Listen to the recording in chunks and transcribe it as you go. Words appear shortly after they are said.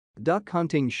Duck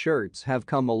hunting shirts have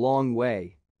come a long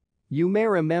way. You may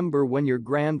remember when your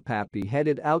grandpappy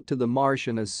headed out to the marsh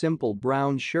in a simple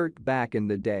brown shirt back in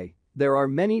the day. There are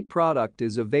many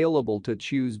products available to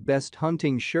choose best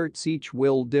hunting shirts, each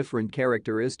will different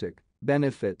characteristic,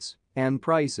 benefits, and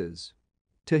prices.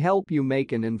 To help you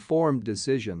make an informed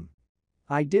decision,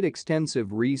 I did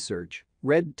extensive research,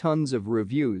 read tons of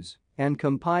reviews, and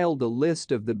compiled a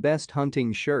list of the best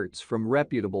hunting shirts from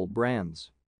reputable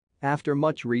brands. After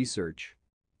much research,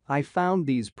 I found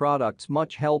these products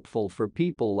much helpful for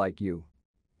people like you.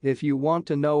 If you want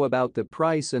to know about the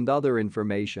price and other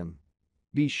information,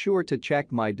 be sure to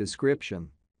check my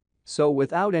description. So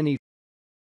without any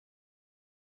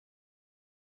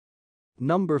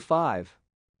Number 5.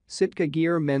 SITKA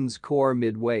Gear Men's Core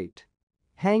Midweight.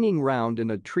 Hanging round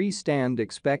in a tree stand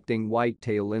expecting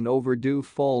whitetail in overdue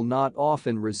fall not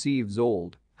often receives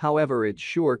old, however it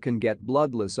sure can get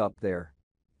bloodless up there.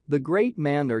 The great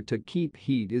manner to keep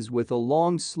heat is with a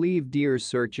long-sleeved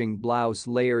deer-searching blouse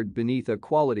layered beneath a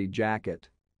quality jacket.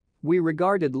 We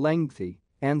regarded lengthy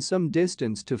and some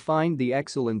distance to find the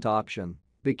excellent option,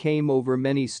 became over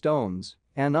many stones,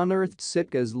 and unearthed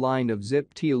SITKA's line of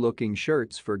zip tee-looking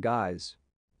shirts for guys.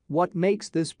 What makes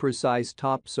this precise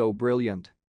top so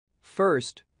brilliant?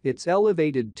 First, its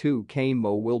elevated 2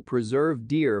 camo will preserve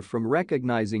deer from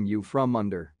recognizing you from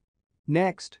under.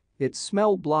 Next, its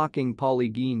smell-blocking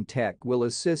polygiene tech will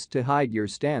assist to hide your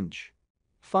stench.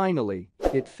 Finally,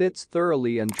 it fits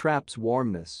thoroughly and traps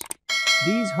warmness.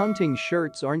 These hunting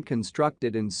shirts aren't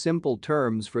constructed in simple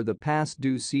terms for the past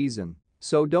due season,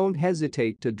 so don't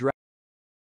hesitate to try.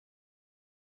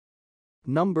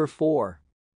 Number 4.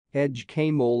 Edge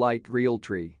Camo Light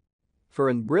Realtree. For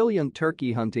an brilliant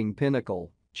turkey hunting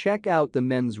pinnacle, check out the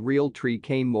men's Realtree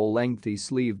Camo lengthy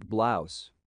sleeved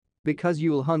blouse. Because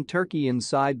you'll hunt turkey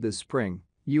inside the spring,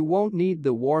 you won't need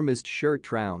the warmest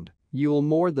shirt round. You'll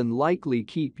more than likely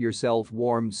keep yourself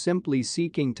warm simply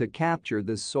seeking to capture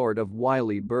this sort of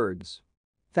wily birds.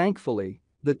 Thankfully,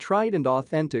 the tried and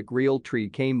authentic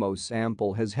Realtree Camo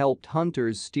sample has helped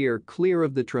hunters steer clear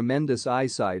of the tremendous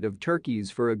eyesight of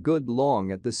turkeys for a good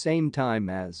long at the same time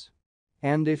as.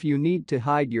 And if you need to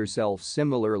hide yourself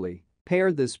similarly,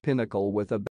 pair this pinnacle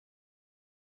with a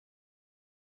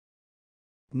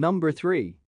Number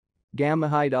 3.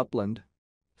 Gamehide Upland.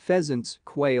 Pheasants,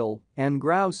 quail, and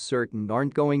grouse certain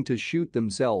aren't going to shoot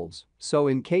themselves, so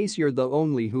in case you're the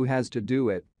only who has to do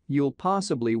it, you'll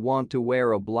possibly want to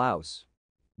wear a blouse.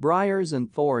 Briars and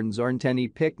thorns aren't any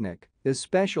picnic,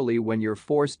 especially when you're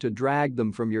forced to drag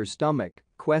them from your stomach,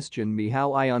 question me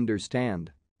how I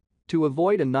understand. To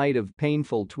avoid a night of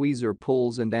painful tweezer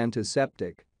pulls and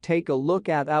antiseptic, take a look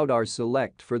at our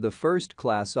select for the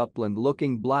first-class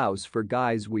upland-looking blouse for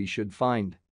guys we should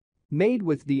find. Made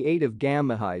with the aid of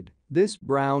Gamehide, this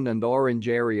brown and orange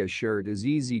area shirt is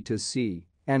easy to see,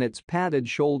 and its padded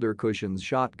shoulder cushions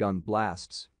shotgun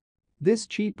blasts. This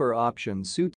cheaper option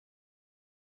suits.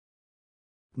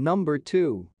 Number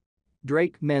 2.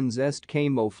 Drake Men's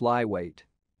Camo Flyweight.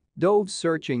 Dove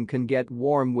searching can get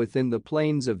warm within the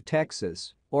plains of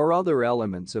Texas or other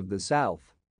elements of the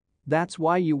South. That's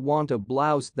why you want a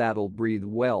blouse that'll breathe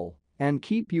well and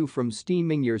keep you from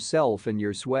steaming yourself in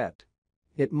your sweat.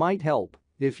 It might help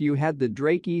if you had the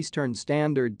Drake Eastern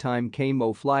Standard Time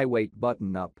Camo Flyweight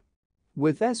button-up.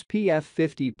 With SPF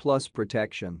 50+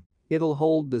 protection, it'll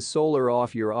hold the solar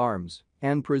off your arms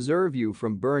and preserve you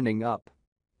from burning up.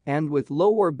 And with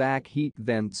lower back heat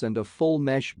vents and a full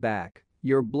mesh back,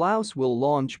 your blouse will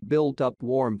launch built-up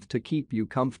warmth to keep you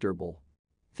comfortable.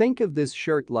 Think of this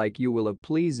shirt like you will a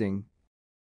pleasing.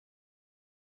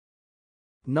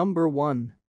 Number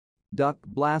 1. Duck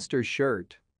Blaster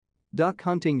Shirt. Duck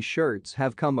hunting shirts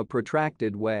have come a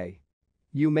protracted way.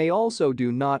 You may also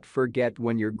do not forget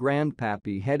when your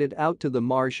grandpappy headed out to the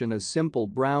marsh in a simple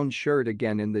brown shirt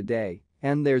again in the day,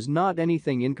 and there's not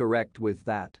anything incorrect with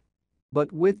that.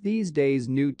 But with these days'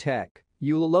 new tech,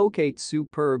 you'll locate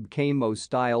superb camo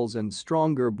styles and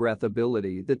stronger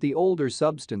breathability that the older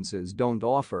substances don't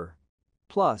offer.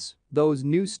 Plus, those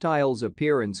new styles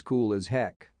appearance cool as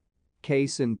heck.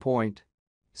 Case in point.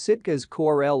 SITKA's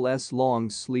Core LS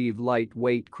long-sleeve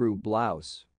lightweight crew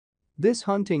blouse. This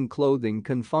hunting clothing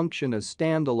can function as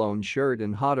standalone shirt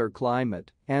in hotter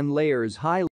climate and layers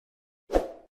high